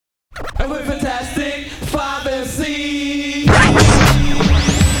and with fantastic 5 and C.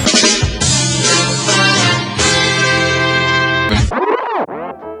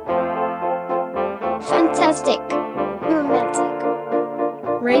 Fantastic, romantic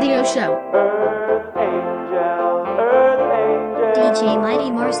radio show. Earth angel, DJ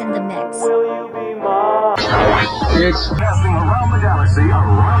Mighty Mars in the mix. will you be mine? It's casting around the galaxy,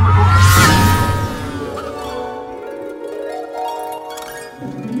 around the globe.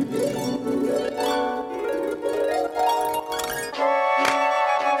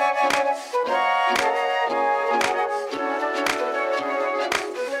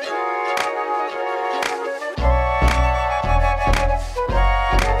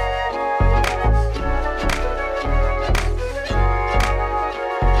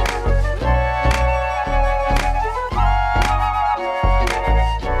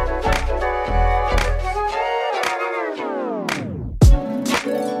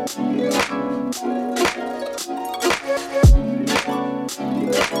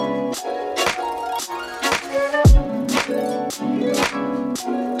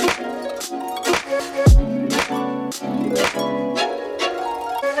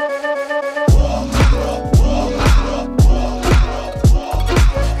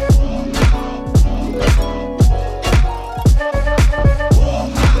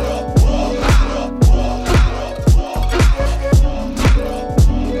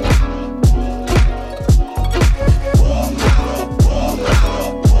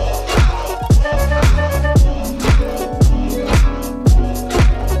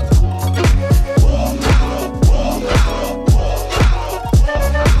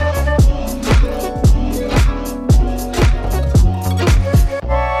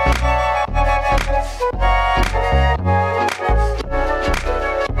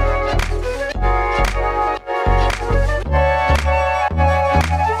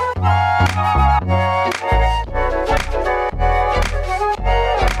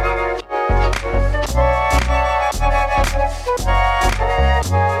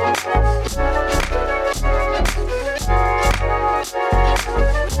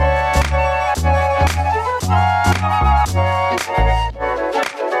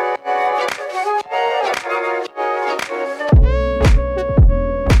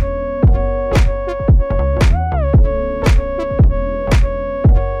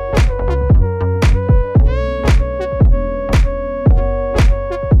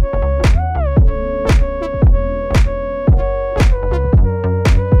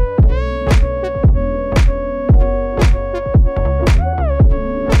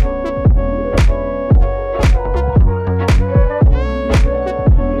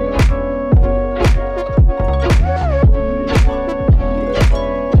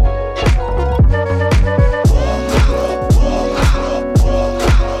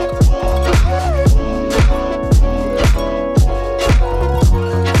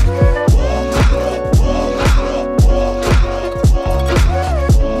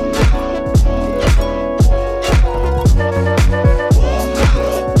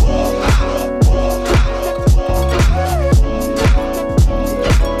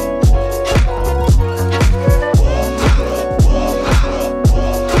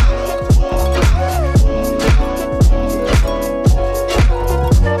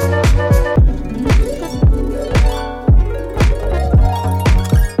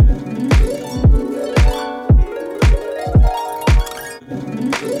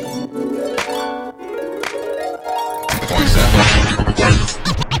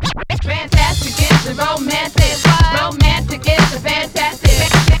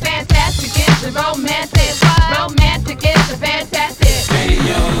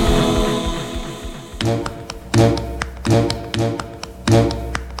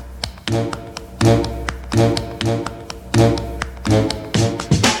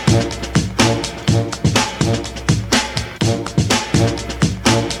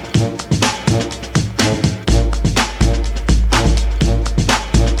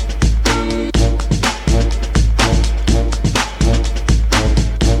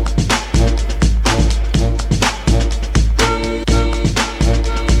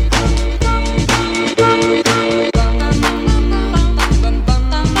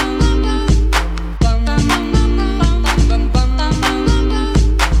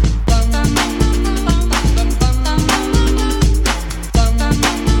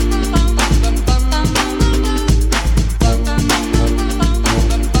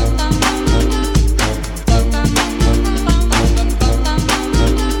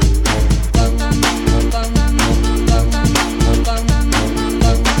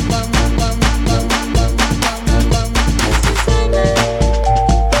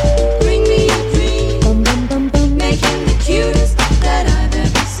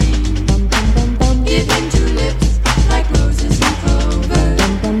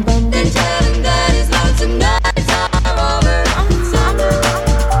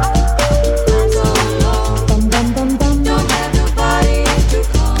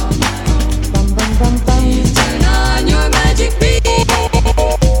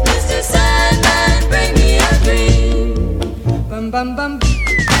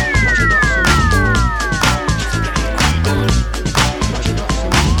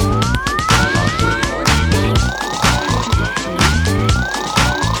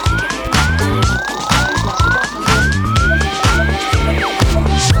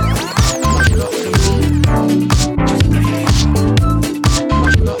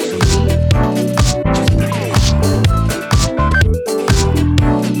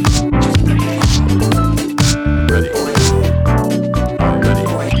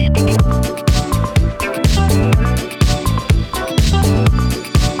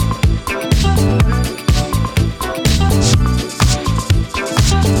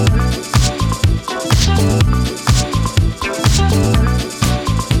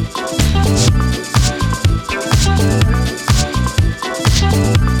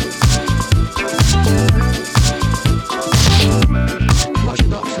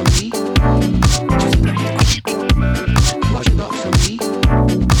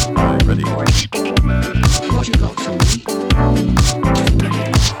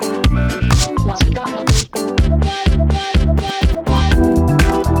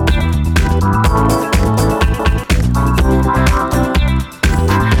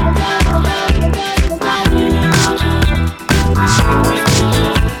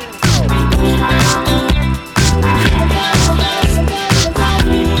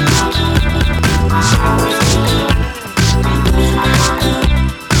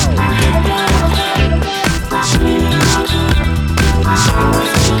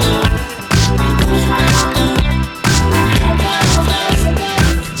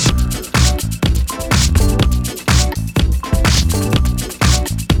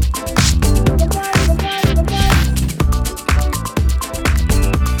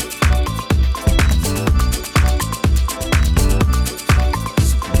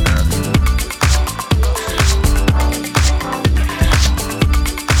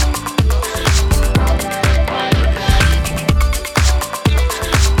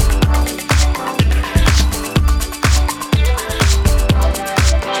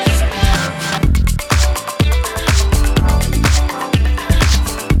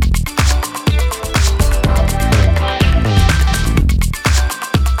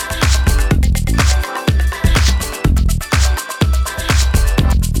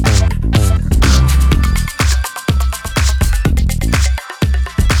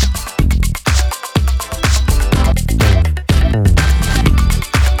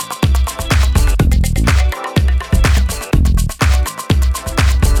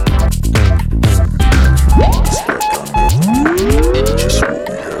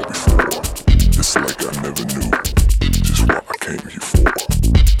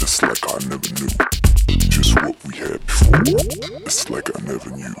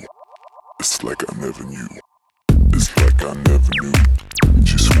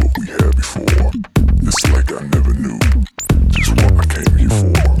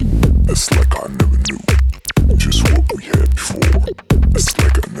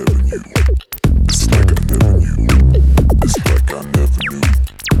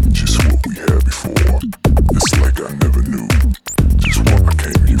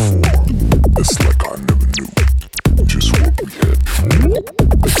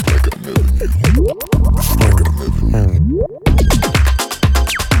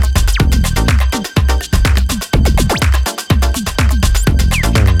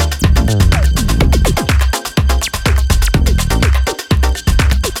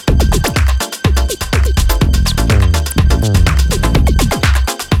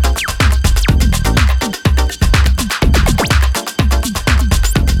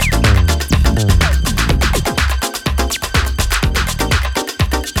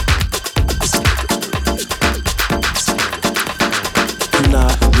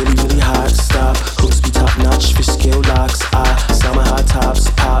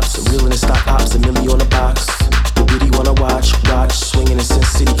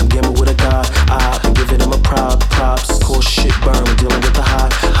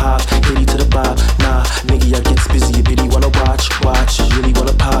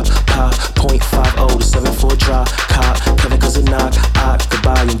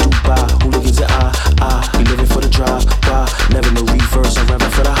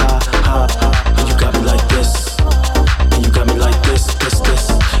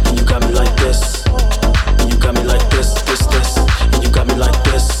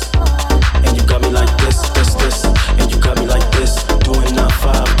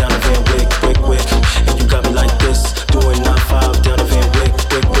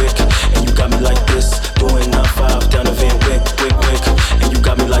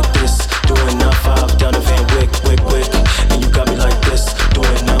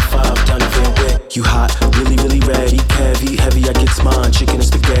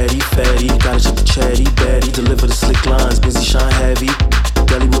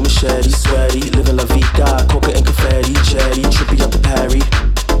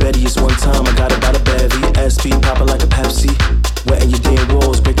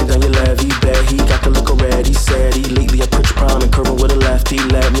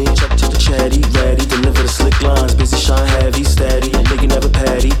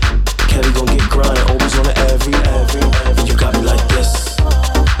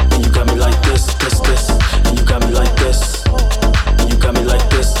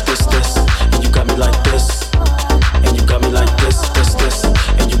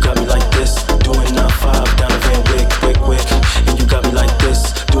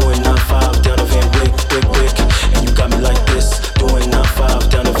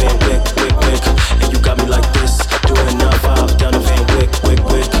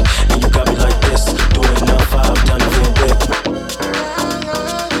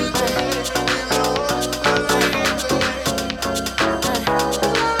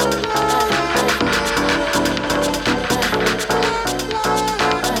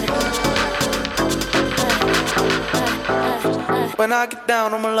 When I get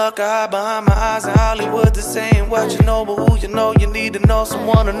down on my luck, I hide behind my eyes in Hollywood. This ain't what you know, but who you know, you need to know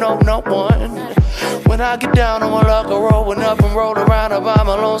someone to know no one. When I get down on my luck, I rollin' up and roll around. I buy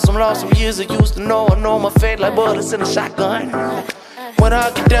my lonesome, lost some years I used to know. I know my fate like bullets in a shotgun. When I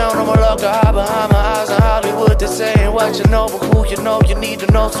get down on my luck, I hide behind my eyes in Hollywood. This ain't what you know, but who you know, you need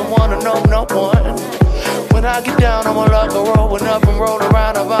to know someone to know no one. When I get down on my luck, I rollin' up and roll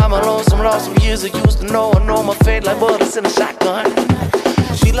around. I buy my lonesome, lost some years I used to know. I know my fate like bullets in a shotgun.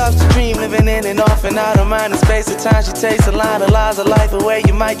 She loves to dream, living in and off and out of mind and space. At times she takes a line of lies of life away.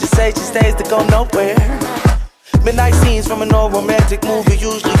 You might just say she stays to go nowhere. Midnight scenes from an old romantic movie.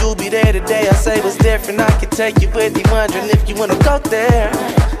 Usually you'll be there today. I say what's different, I can take you with me, wondering if you wanna go there.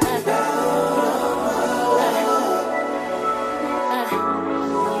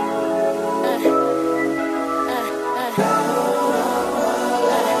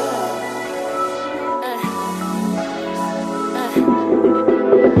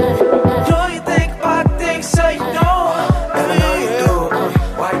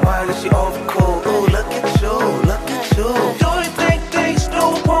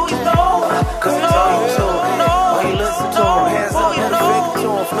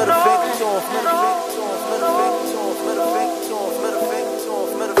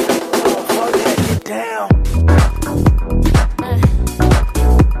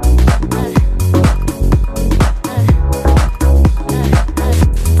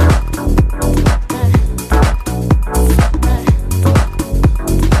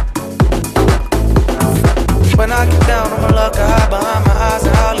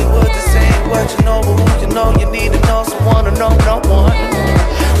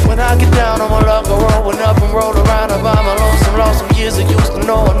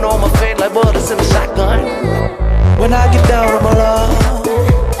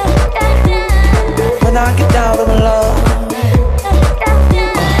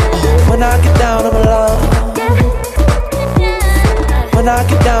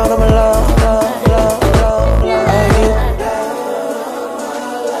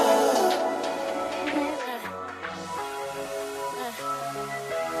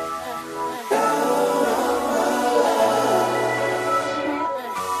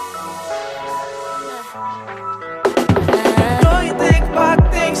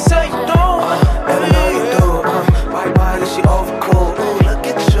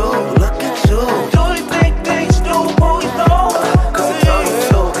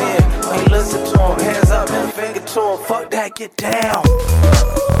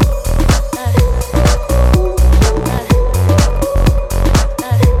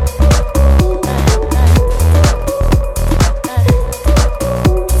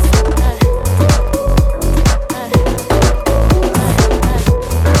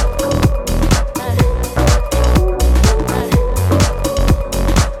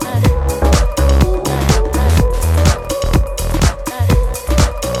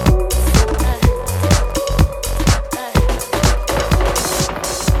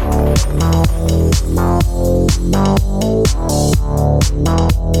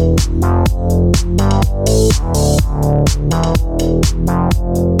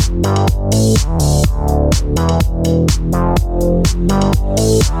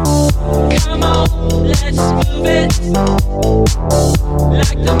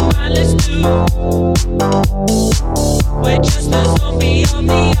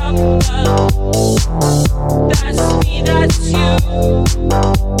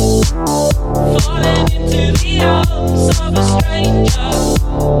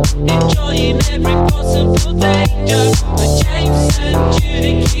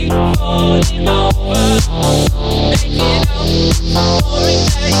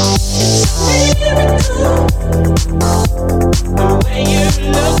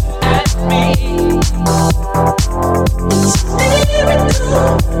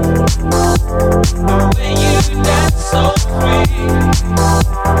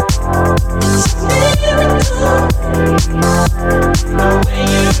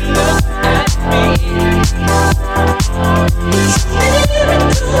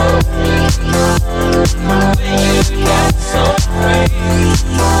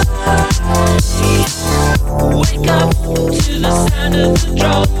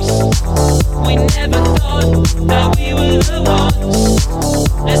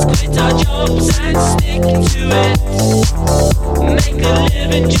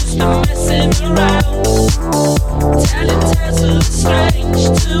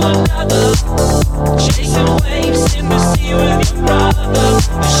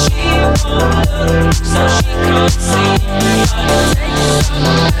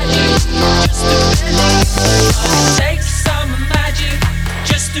 Take some magic.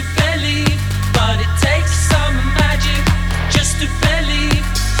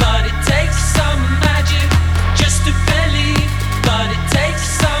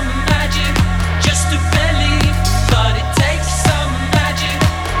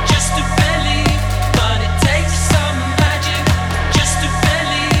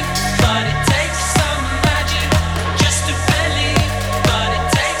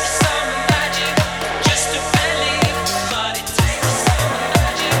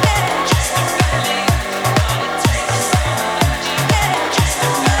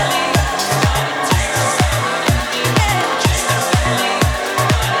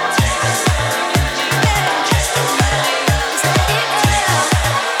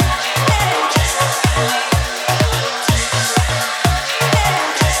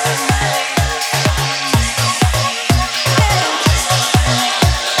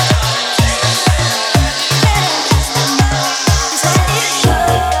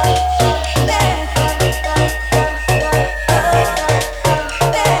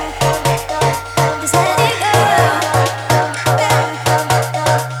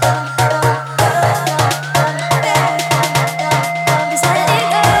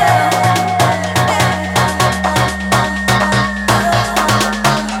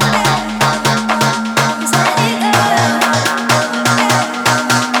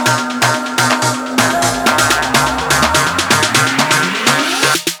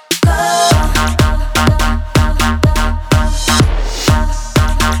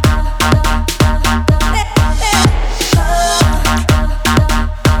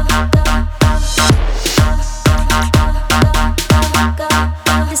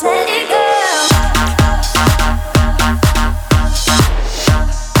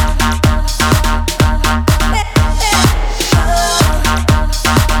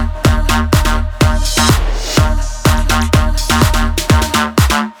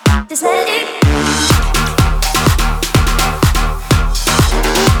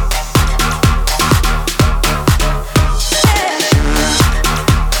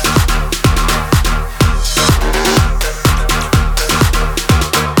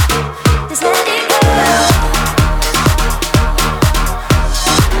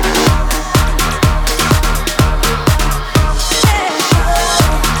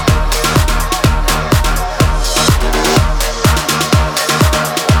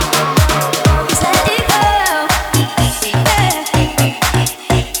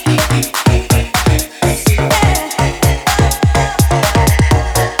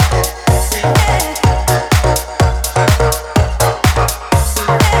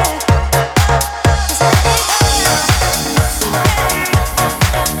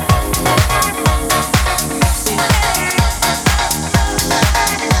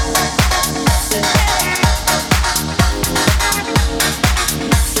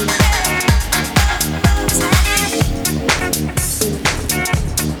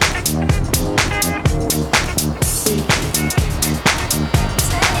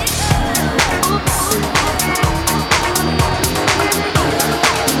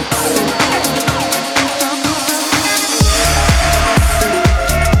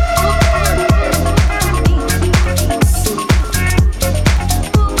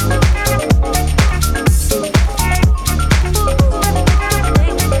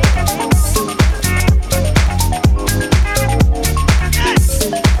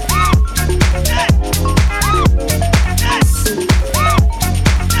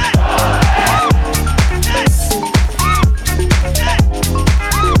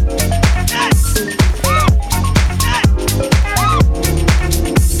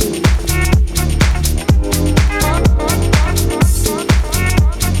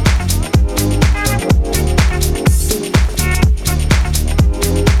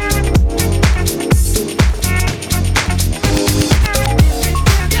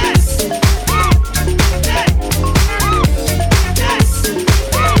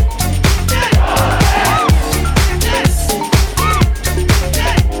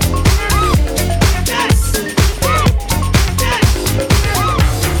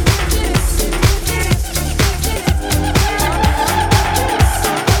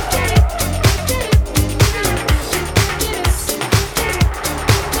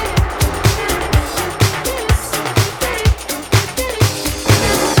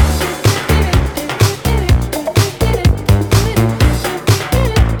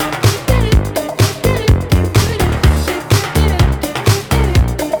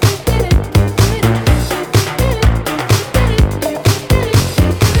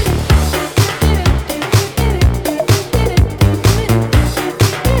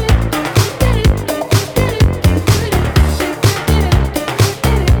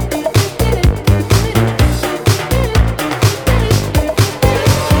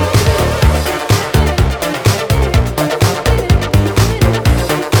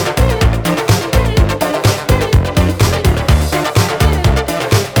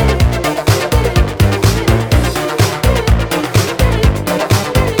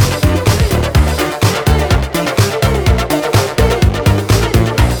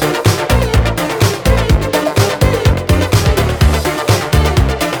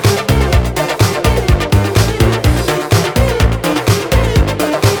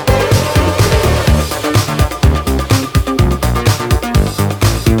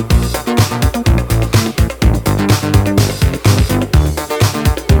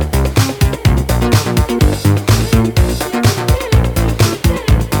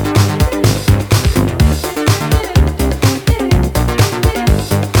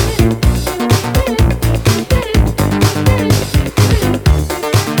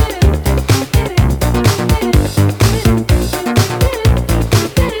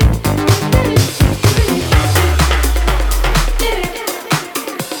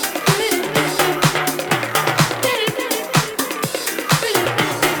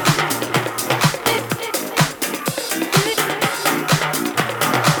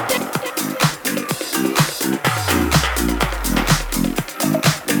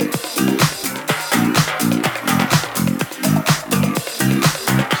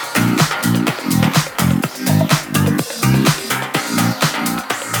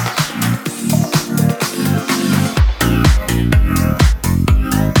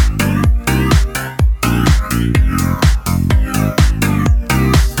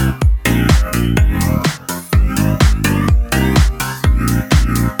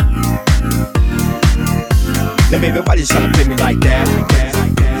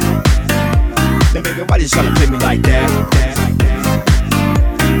 you tryna play me like that?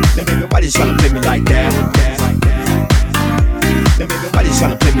 Now baby, why you tryna play me like that? Now baby, why you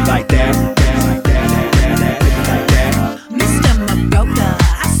tryna play me like that? Mr. Mobroder,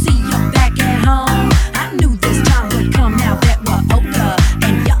 I see you're back at home. I knew this time would come now that we're older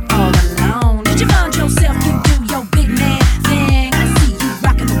and you're all alone. Did you find yourself, you do your big man thing? I see you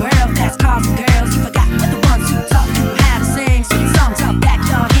rocking the world, fast cars and girls. You forgot what the ones who taught you how to sing sweet songs out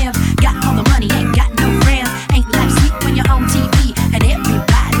backyard hymns. Got all the money, ain't got no friends. Ain't life sweet when you're on TV and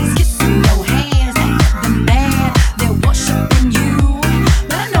everybody's kissing your hands. Ain't the man, they're worshiping you.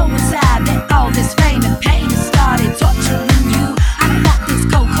 But I know inside that all this fame and pain has started torturing you. I don't want this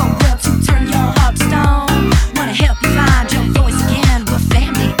cold world to turn your heart to stone. Wanna help you find your voice again. We're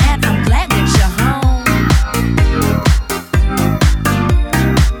family and I'm glad that you're home.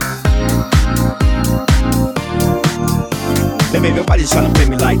 Now baby, why you tryna play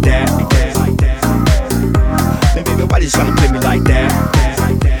me like that? Now baby, why you tryna play me like that?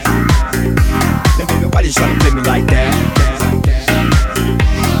 Now baby, why you tryna play me like that?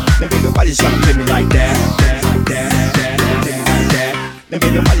 Now baby, why you tryna play me like that? Now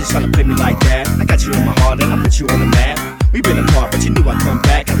baby, why you tryna play me like that? I got you in my heart and I put you on the map. We been apart, but you knew I'd come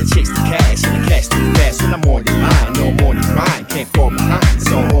back. Gotta chase the cash, and the cash too fast. When I'm on your line, no more than crying. Can't fall behind,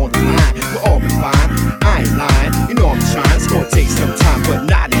 it's all on the line. We'll all be fine, I ain't lying. You know I'm trying, it's gonna take some time, but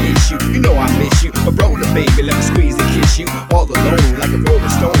not an issue. You know I miss you. Mobroder, baby, let me squeeze and kiss you. All alone, like a rolling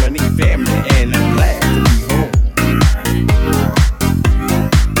stone. I need family, and I'm glad to be home.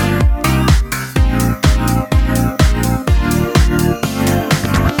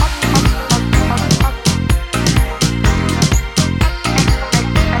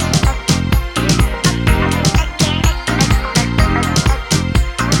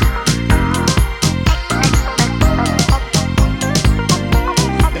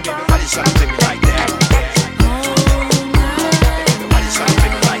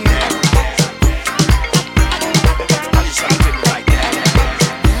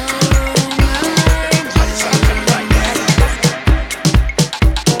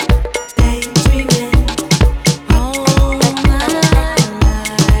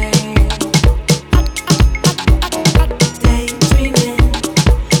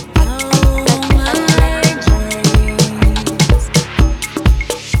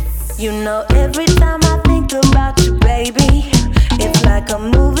 You know, every time I think about you, baby, it's like a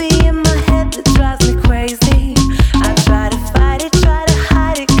movie in my head that drives me crazy. I try to fight it, try to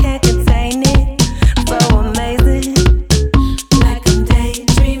hide it, can't contain it. So amazing, like I'm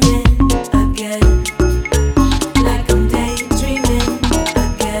daydreaming again. Like I'm daydreaming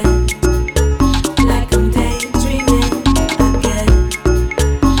again. Like I'm daydreaming again.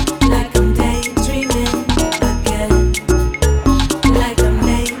 Like I'm daydreaming again. Like I'm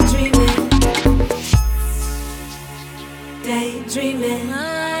daydreaming,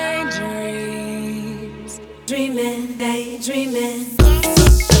 my dreams, dreaming, daydreaming.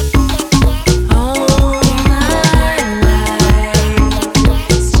 All my life,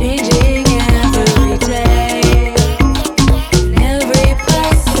 it's changing every day, in every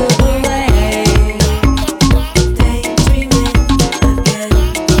possible way. Daydreaming again,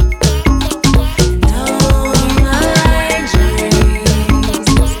 and all my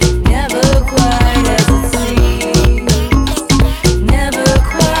dreams, never quite as it seems. Never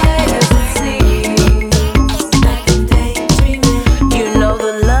quite as it seems. Like I'm daydreaming. You know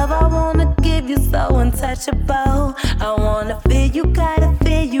the love I wanna give you so untouchable. I wanna feel you, gotta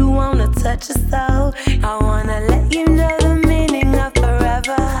feel you, wanna touch your soul. I wanna let you know the meaning of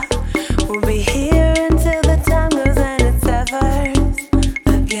forever. We'll be here until the time goes and it's ever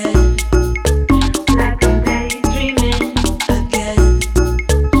again. Like I'm daydreaming again.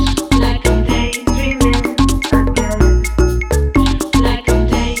 Like I'm daydreaming again. Like I'm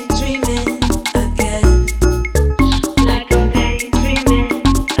daydreaming again. Like I'm daydreaming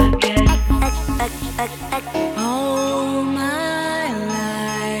again. All my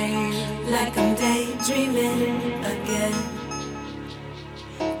life, like I'm daydreaming again.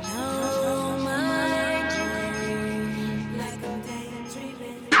 All my dreams, like I'm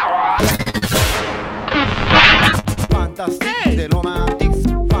daydreaming. Fantastic, the romantics.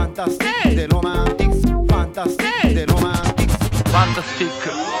 Fantastic, the romantics. Fantastic, the romantics. Fantastic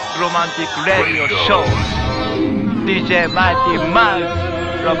Romantic Radio Show. DJ Mighty Man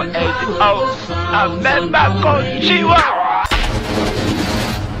from 80 Amanda Konchiwa.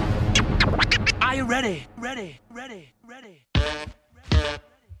 Are you ready? Ready?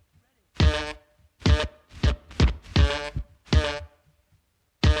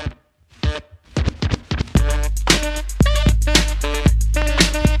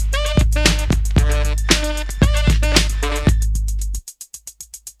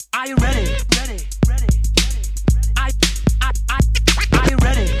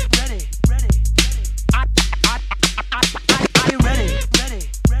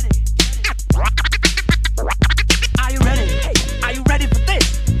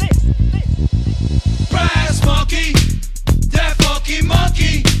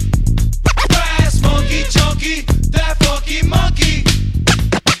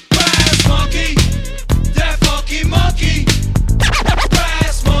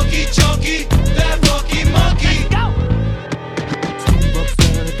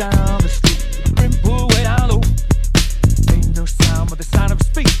 sound of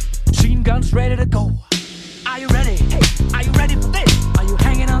speed. Machine guns ready to go. Are you ready? Hey, are you ready for this? Are you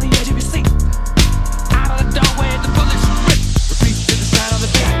hanging on the edge of your seat? Out of the doorway, the bullets rip. Repeat to the sound of the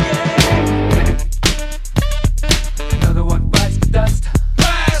beat. Another one bites the dust.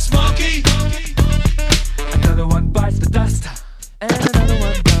 Blast monkey. Another one bites the dust. And another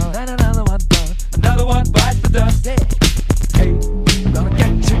one down. And another one down. Another one bites the dust. Hey, I'm gonna get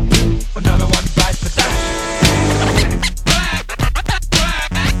you too. Another one bites the dust.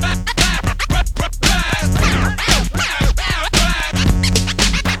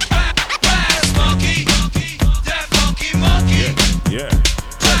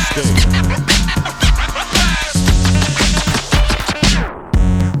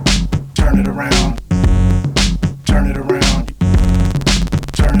 Turn it around. Turn it around.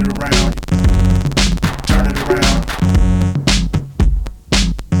 Turn it around. Turn it around.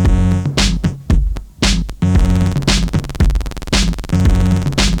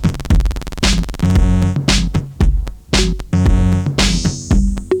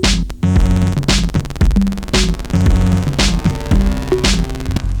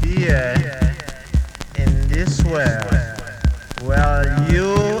 Here in this world, well,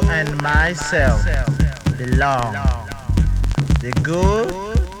 you and myself belong. The good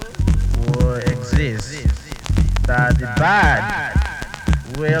will exist, but the bad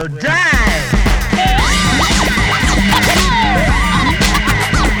will die.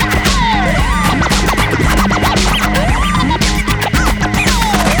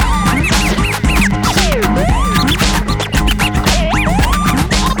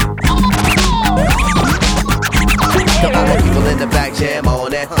 To all my people in the back, jam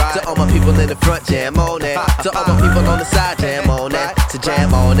on it. To all my people in the front, jam on it. To all my people on the side, jam on it. To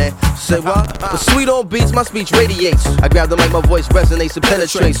jam on it. Say what? The sweet on beats, my speech radiates. I grab the mic, my voice resonates and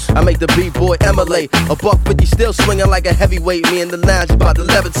penetrates. I make the B-boy emulate. A $150 still swinging like a heavyweight. Me in the lounge about to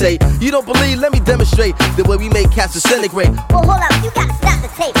levitate. You don't believe? Let me demonstrate the way we make cats disintegrate. Well, hold up, you gotta stop the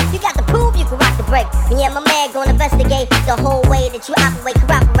tape. You got to prove you can rock the break. And yeah, my man gonna investigate the whole way that you operate,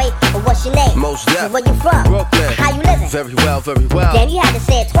 cooperate. But what's your name? Most Def. Where you from? Brooklyn. How you living? Very well, very well. Damn, you had to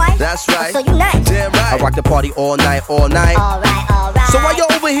say it twice. That's right. So you nice. Damn right. I rock the party all night, all night. Alright, alright. So why you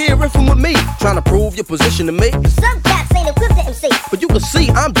over here riffing with me? Trying to prove your position to me? Some cats ain't equipped to MC. But you can see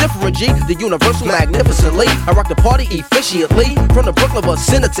I'm different, G. The universal magnificently. I rock the party efficiently. From the Brooklyn bus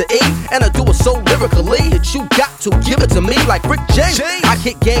center to E. And I do it so lyrically that you got to give it to me like Rick James. I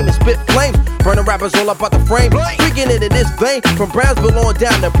kick game and spit flames. Burning rappers all up out the frame. Freaking it in this vein. From Brownsville on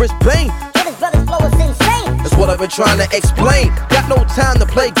down to Brisbane. His brother's flow is insane. That's what I've been trying to explain. Got no time to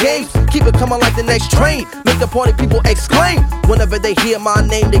play games. Keep it coming like the next train. Make the party people exclaim. Whenever they hear my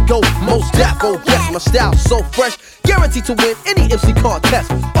name, they go Most Def. Oh yes, my style so fresh. Guaranteed to win any MC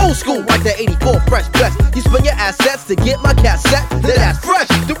contest. Old school like that 84 Fresh Best. You spend your assets to get my cassette. That's fresh.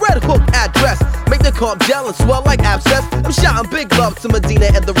 The Red Hook address. Make the comp gel and swell like abscess. I'm shouting big love to Medina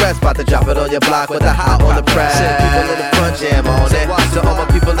and the rest. About to drop it on your block with the hot on the press. People in the front jam on it. To all my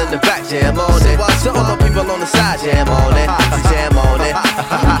people in the back jam on it. To all my people on the side jam on it. Jam on it.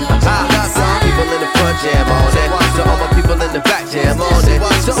 People in the front jam on it. To all my people in the back jam on it.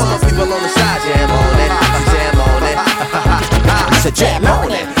 To all my people on the side jam on it. Jam on it. I said jam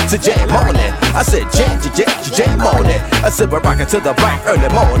on it. To jam on it. I said jam on it. I said we're rocking to the bright early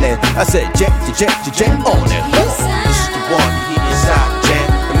morning. I said jam on it. This is the one you hear inside the jam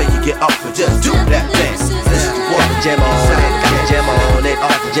and make you get up and just do that thing. This is the one to jam on it. Got the jam on it.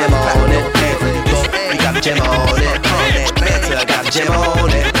 Got the jam on it. You got the jam on it. Mensa got the jam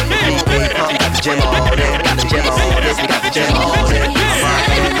on it. Got the jam on it. Got the jam on it. We got the jam on it. I'm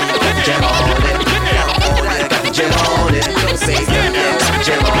rocking. Got the jam on it. Got the jam on it. Baby, got the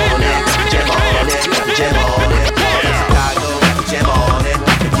jam on it. Jam on it. Got the jam on it. Chicago got the jam on it.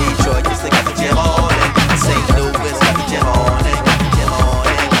 Detroit, yes, they got the jam on it. St. Louis got the jam on it. Jam on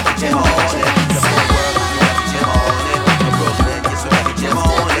it. Got the jam on it. The whole world got the jam on it. Brooklyn, yes, we got the jam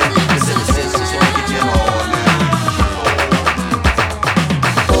on it. The citizens just want the jam on it.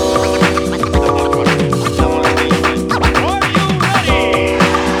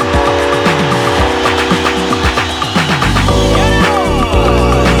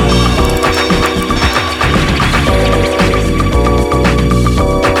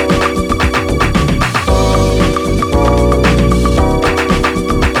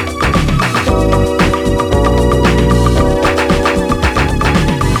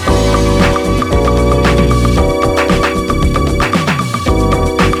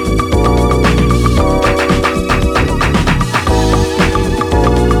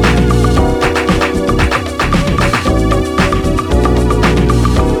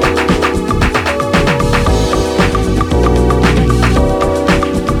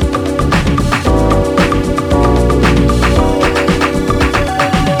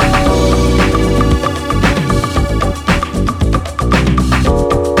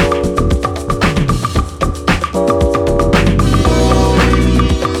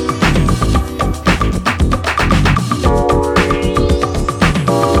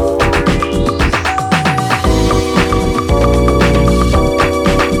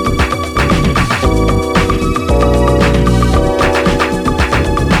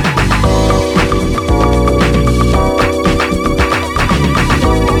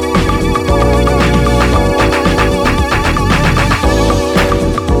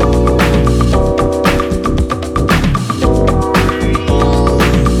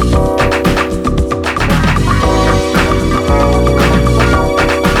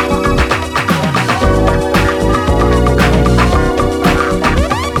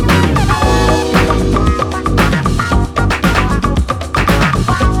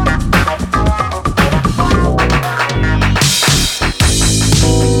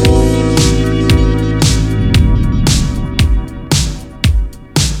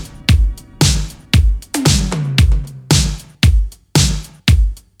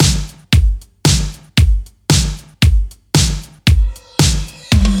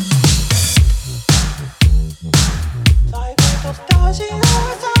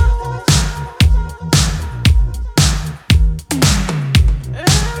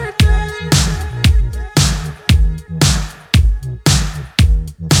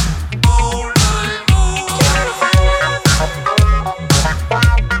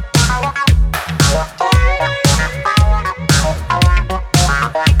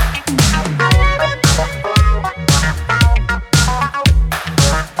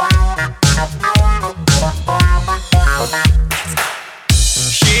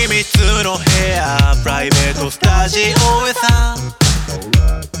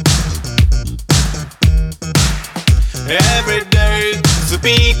 Everyday スピ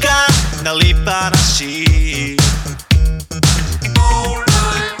ーカー鳴りっぱなし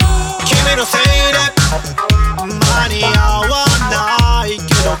君のせいで間に合わないけど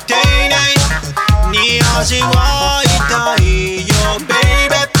丁寧に味わいたいよ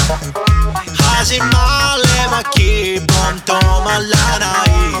Baby 始まれば気分止まらない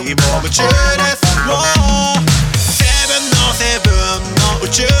もう夢中ですセブンのセブンの宇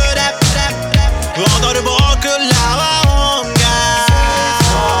宙で踊る僕らは音楽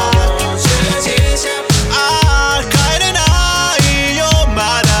帰れないよ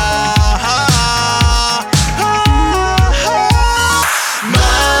まだ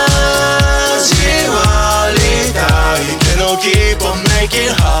交わりたいけど Keep on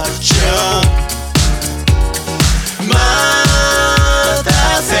making hot jump 待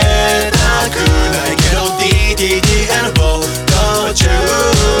たせたくないけど D.D.M ボート中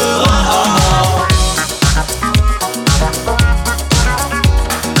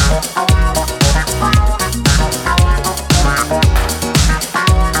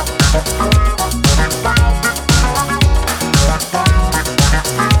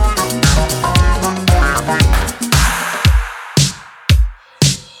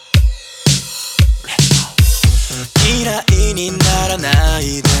嫌いにならな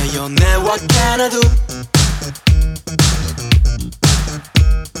いでよね What can I do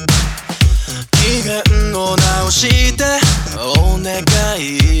機嫌を直してお願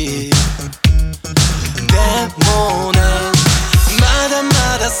いでもねまだま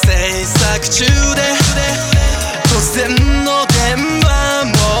だ制作中で突然の電話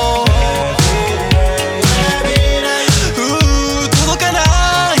も届かな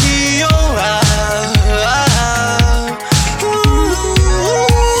いよ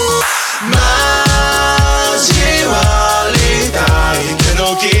交わりたいけど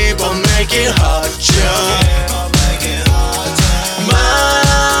Keep on making hot jump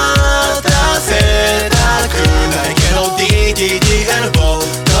待たせたくないけど D.D.M ボー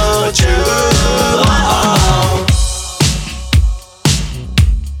ト中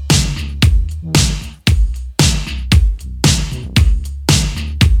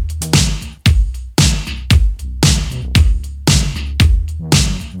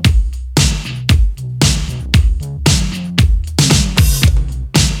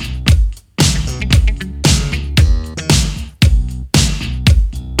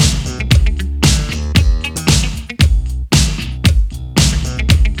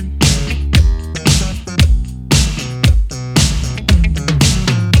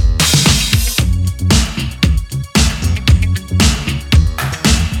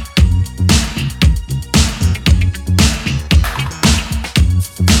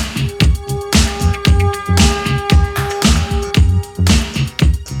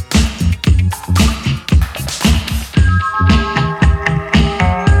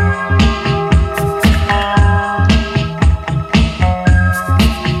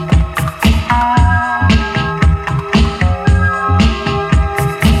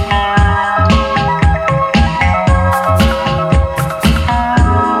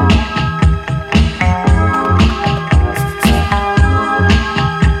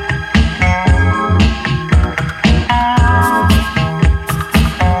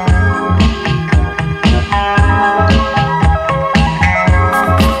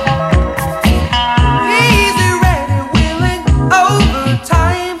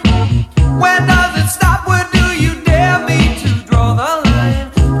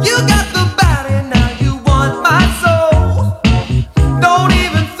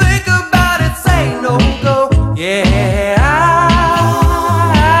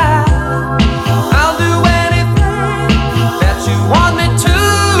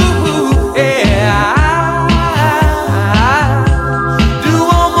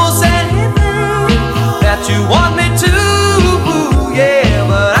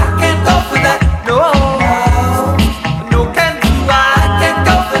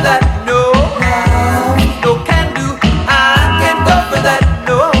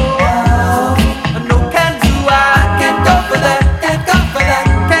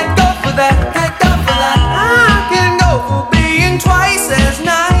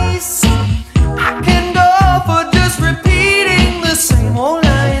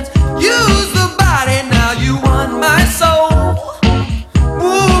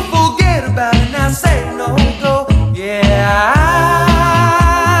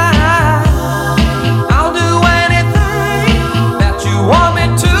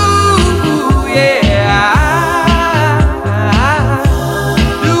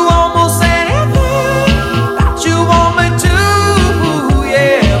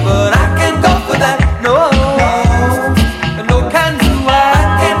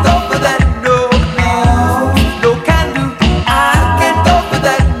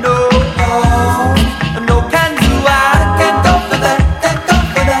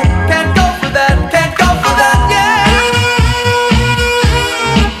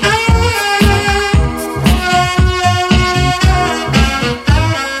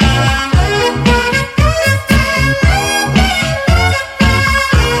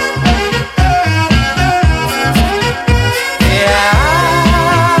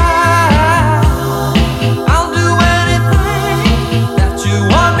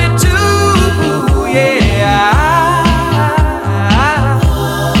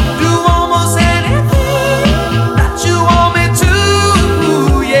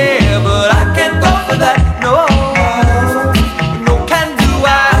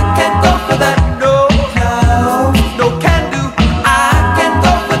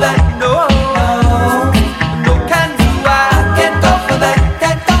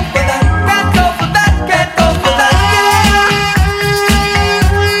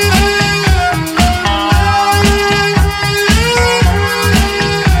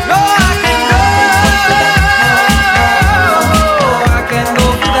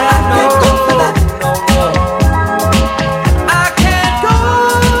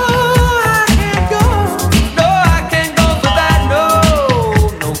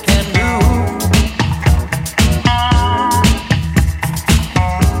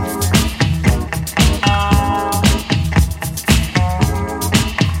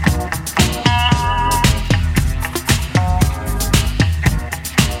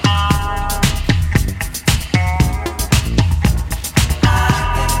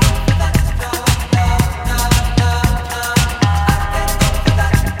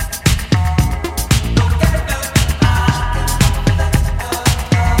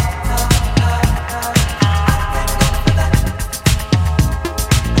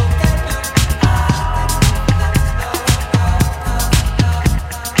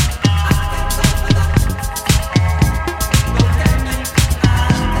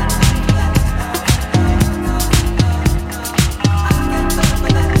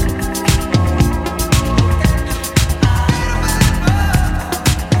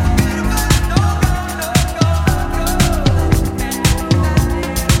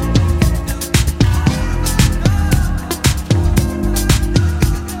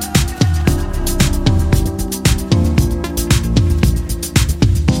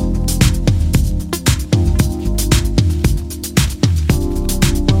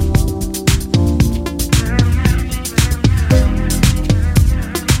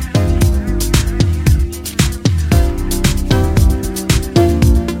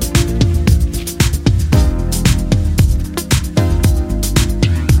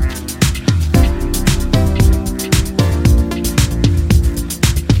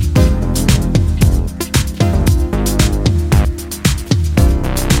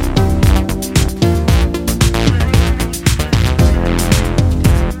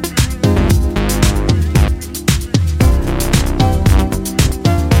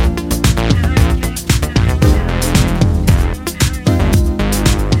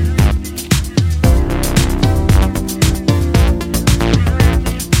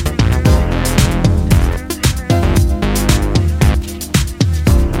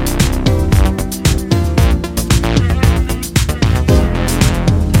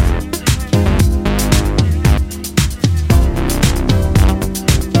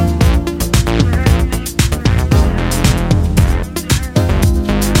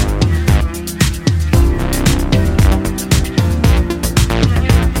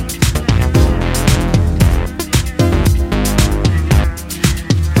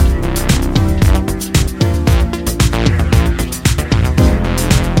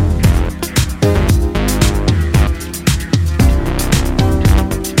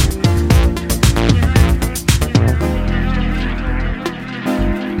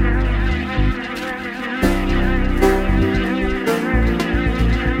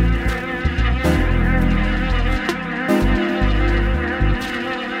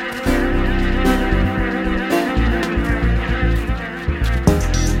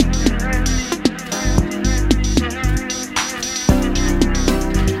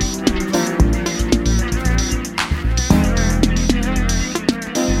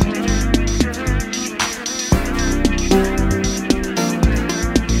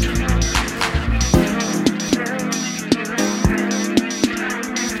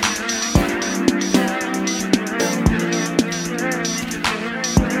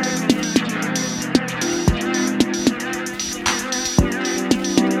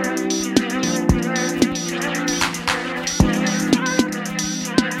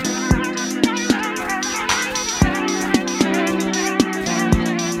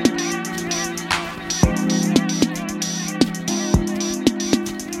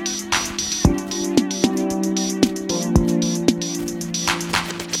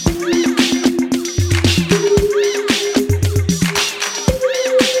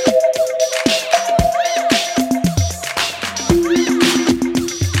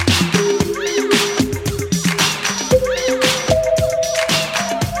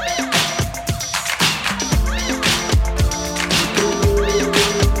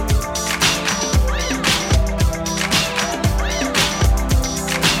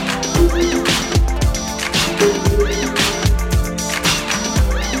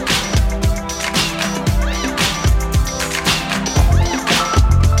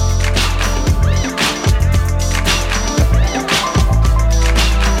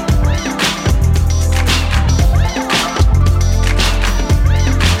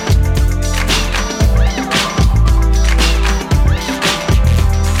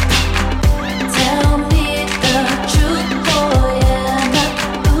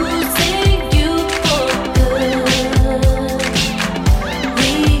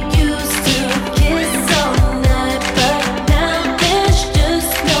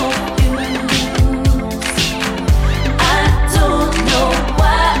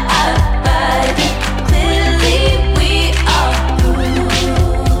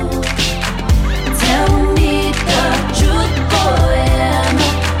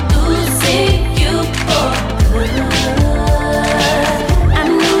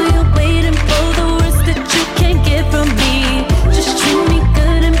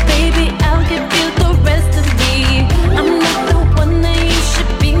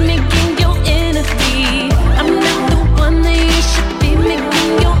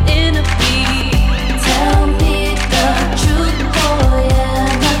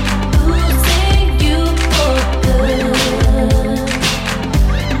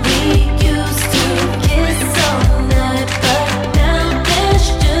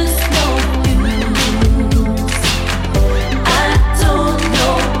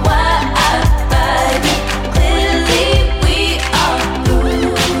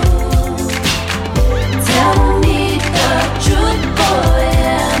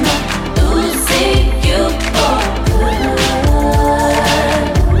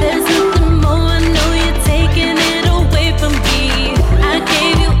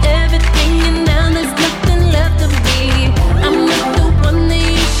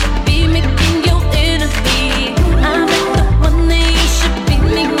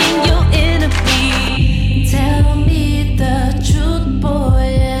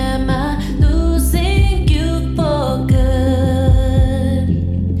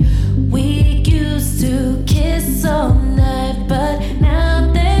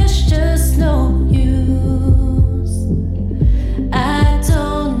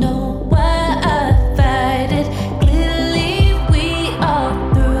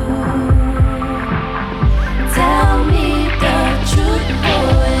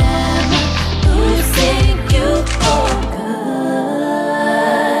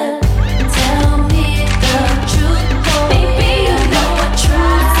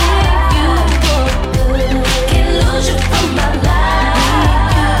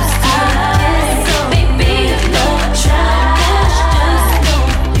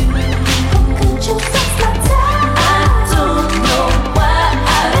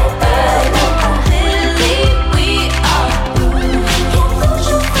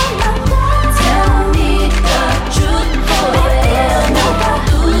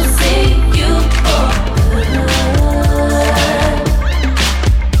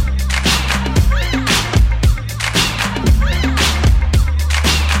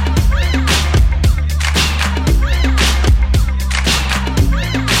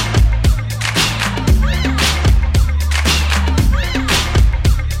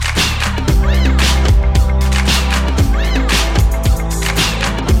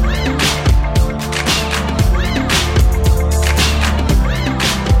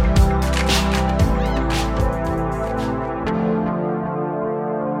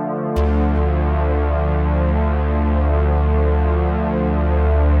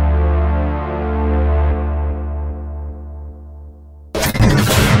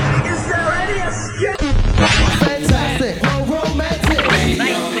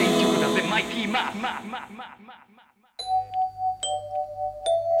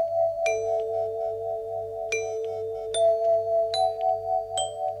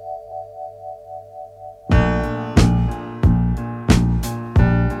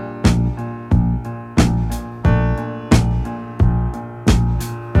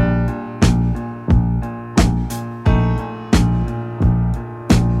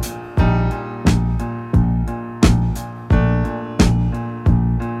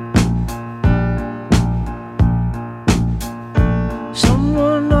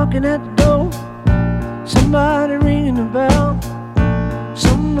knocking at the door. Somebody ringing the bell.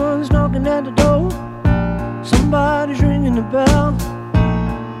 Someone's knocking at the door. Somebody's ringing the bell.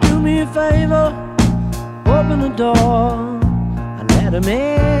 Do me a favor, open the door and let him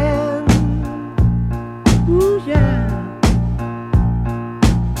in. Ooh yeah.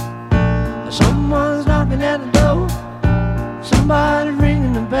 Someone's knocking at the door. Somebody's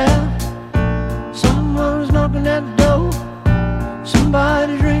ringing the bell. Someone's knocking at the door.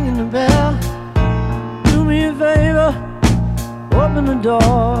 Somebody's ringing the bell. Do me a favor, open the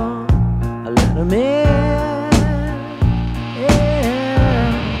door, let him in.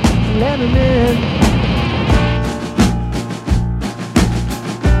 Yeah, let him in.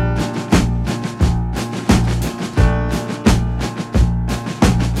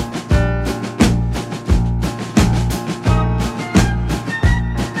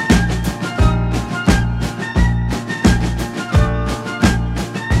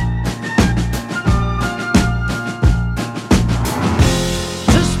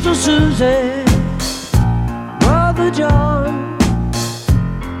 Susie, Brother John,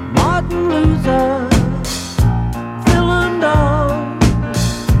 Martin Luther, Phil and Don,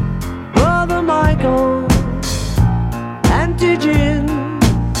 Brother Michael, Auntie Jean,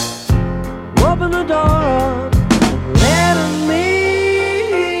 open the door up, let him in.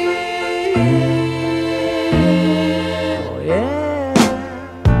 Oh yeah.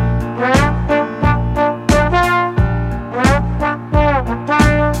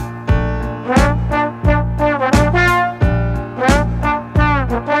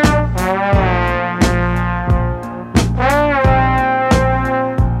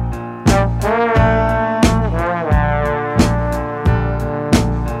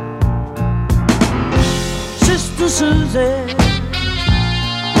 Susie,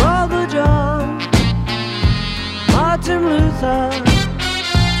 Brother John, Martin Luther,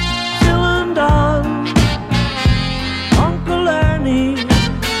 Phil and Don, Uncle Ernie,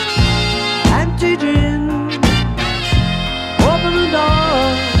 Auntie Jean, open the door,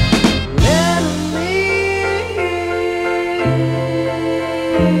 let him in.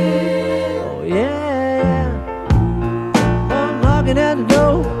 Oh yeah, I'm knocking at the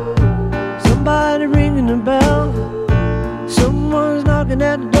door, somebody ringing the bell. Someone's knocking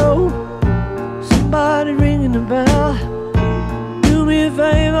at the door. Somebody ringing the bell. Do me a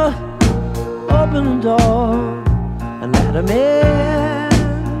favor, open the door and let him in.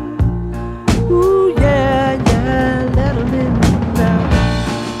 Ooh yeah, yeah, let him in now.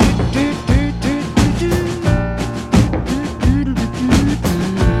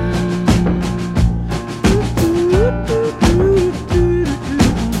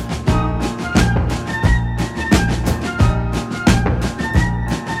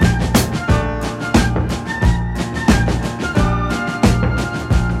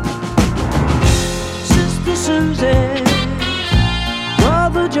 Susie,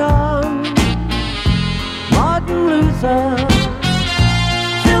 Brother John, Martin Luther,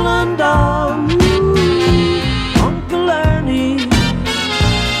 Phil and Don, Uncle Ernie,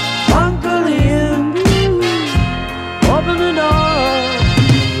 Uncle Ian, open the door,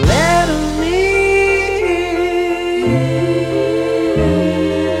 let him in.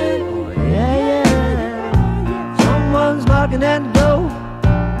 Oh yeah, yeah. Someone's knocking at the door.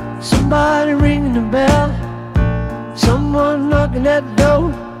 Somebody ringing the bell. Someone knocking at the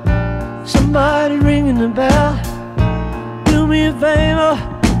door. Somebody ringing the bell. Do me a favor,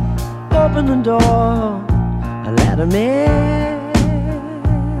 open the door and let him in.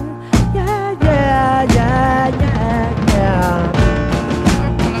 Yeah, yeah, yeah, yeah.